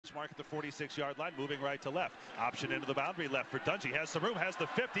pitch mark at the 46-yard line, moving right to left. Option into the boundary left for Dungey. Has some room, has the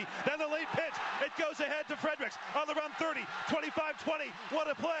 50. Then the late pitch. It goes ahead to Fredericks on the run 30, 25, 20. What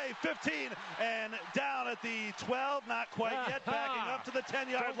a play. 15 and down at the 12. Not quite yet. Backing up to the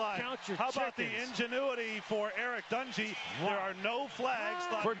 10-yard line. How about the ingenuity for Eric Dungey? There are no flags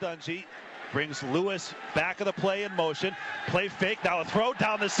for Dungey. Brings Lewis back of the play in motion. Play fake, now a throw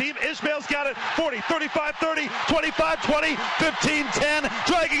down the seam. Ishmael's got it. 40, 35, 30, 25, 20, 15, 10.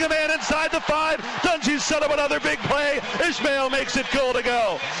 Dragging a man inside the 5. Dungey's set up another big play. Ishmael makes it goal to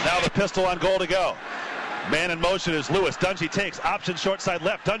go. Now the pistol on goal to go. Man in motion is Lewis. Dungey takes option short side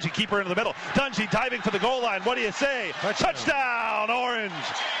left. Dungey keeper into the middle. Dungey diving for the goal line. What do you say? Touchdown, Orange.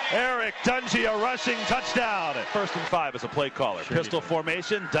 Eric Dungey, a rushing touchdown. 1st and 5 as a play caller. Pistol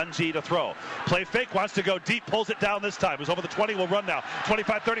formation, Dungey to throw. Play fake, wants to go deep, pulls it down this time. He's over the 20, will run now.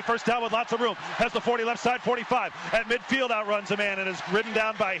 25, 30, first down with lots of room. Has the 40 left side, 45. At midfield outruns a man and is ridden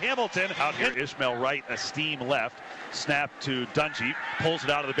down by Hamilton. Out here, Ishmael right, a steam left. Snap to Dungey, pulls it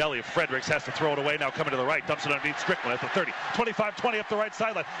out of the belly of Fredericks, has to throw it away, now coming to the right, dumps it underneath Strickland at the 30, 25, 20 up the right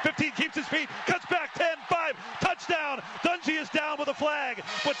sideline, 15 keeps his feet, cuts back, 10, 5, touchdown. Dungey is down with a flag,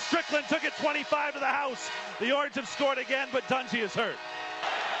 but Strickland took it 25 to the house. The Orange have scored again, but Dungey is hurt.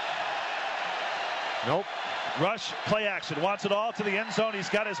 Nope. Rush, play action, wants it all to the end zone. He's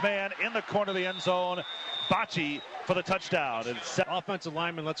got his man in the corner of the end zone. Bocce for the touchdown. It's offensive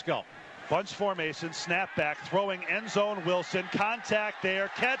lineman, let's go. Bunch formation, snap back, throwing end zone Wilson, contact there,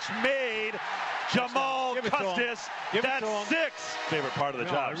 catch made. Jamal Custis, that's 6. Favorite part of the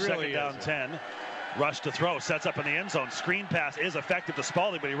job, really 2nd down 10. Rush to throw, sets up in the end zone. Screen pass is effective to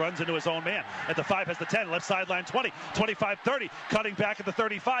Spalding, but he runs into his own man. At the 5 has the 10, left sideline 20, 25, 30. Cutting back at the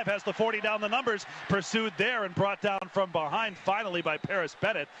 35, has the 40 down the numbers. Pursued there and brought down from behind finally by Paris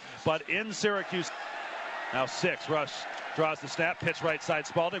Bennett. But in Syracuse, now 6, Rush draws the snap, pitch right side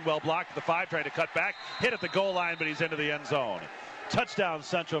Spalding, well blocked at the 5, trying to cut back. Hit at the goal line, but he's into the end zone. Touchdown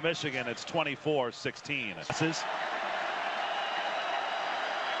Central Michigan, it's 24-16.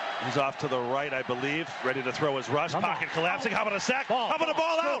 He's off to the right, I believe, ready to throw his rush. Pocket collapsing. How about a sack? How about a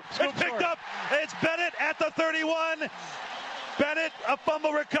ball out? It's picked up. It's Bennett at the 31. Bennett, a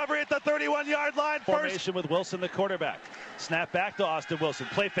fumble recovery at the 31-yard line. Formation with Wilson, the quarterback. Snap back to Austin Wilson.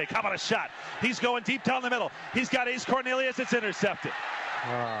 Play fake. How about a shot? He's going deep down the middle. He's got Ace Cornelius. It's intercepted.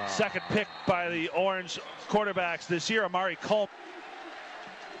 Second pick by the Orange quarterbacks this year, Amari Culp.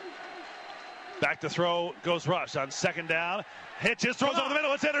 Back to throw goes Rush on 2nd down. Hitches, throws over the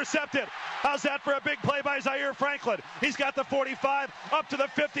middle, it's intercepted. How's that for a big play by Zaire Franklin? He's got the 45 up to the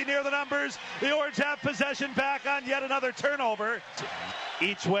 50 near the numbers. The Orange have possession back on yet another turnover.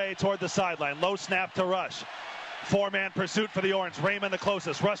 Each way toward the sideline. Low snap to Rush. 4-man pursuit for the Orange. Raymond the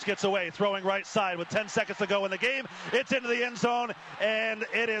closest. Rush gets away, throwing right side with 10 seconds to go in the game. It's into the end zone, and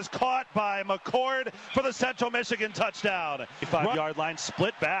it is caught by McCord for the Central Michigan touchdown. 5-yard line,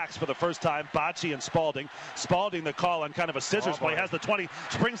 split backs for the first time, Bocce and Spalding. Spalding the call on kind of a scissors play, has the 20,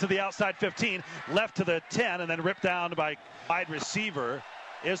 springs to the outside 15, left to the 10, and then ripped down by wide receiver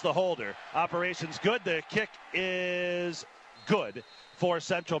is the holder. Operations good. The kick is good for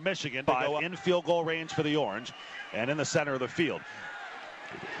Central Michigan to go in field goal range for the Orange and in the center of the field.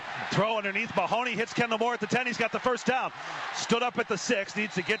 Throw underneath. Mahoney hits Kendall Moore at the 10. He's got the first down. Stood up at the 6.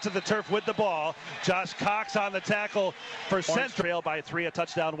 Needs to get to the turf with the ball. Josh Cox on the tackle for Central. Trail by 3. A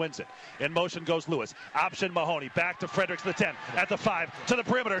touchdown wins it. In motion goes Lewis. Option Mahoney. Back to Fredericks, the 10. At the 5. To the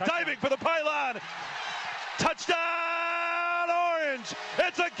perimeter. Diving for the pylon. Touchdown Orange.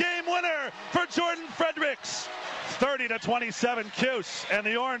 It's a game winner for Jordan Fredericks. 30-27 Cuse. And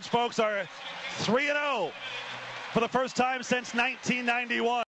the Orange folks are 3-0 for the first time since 1991.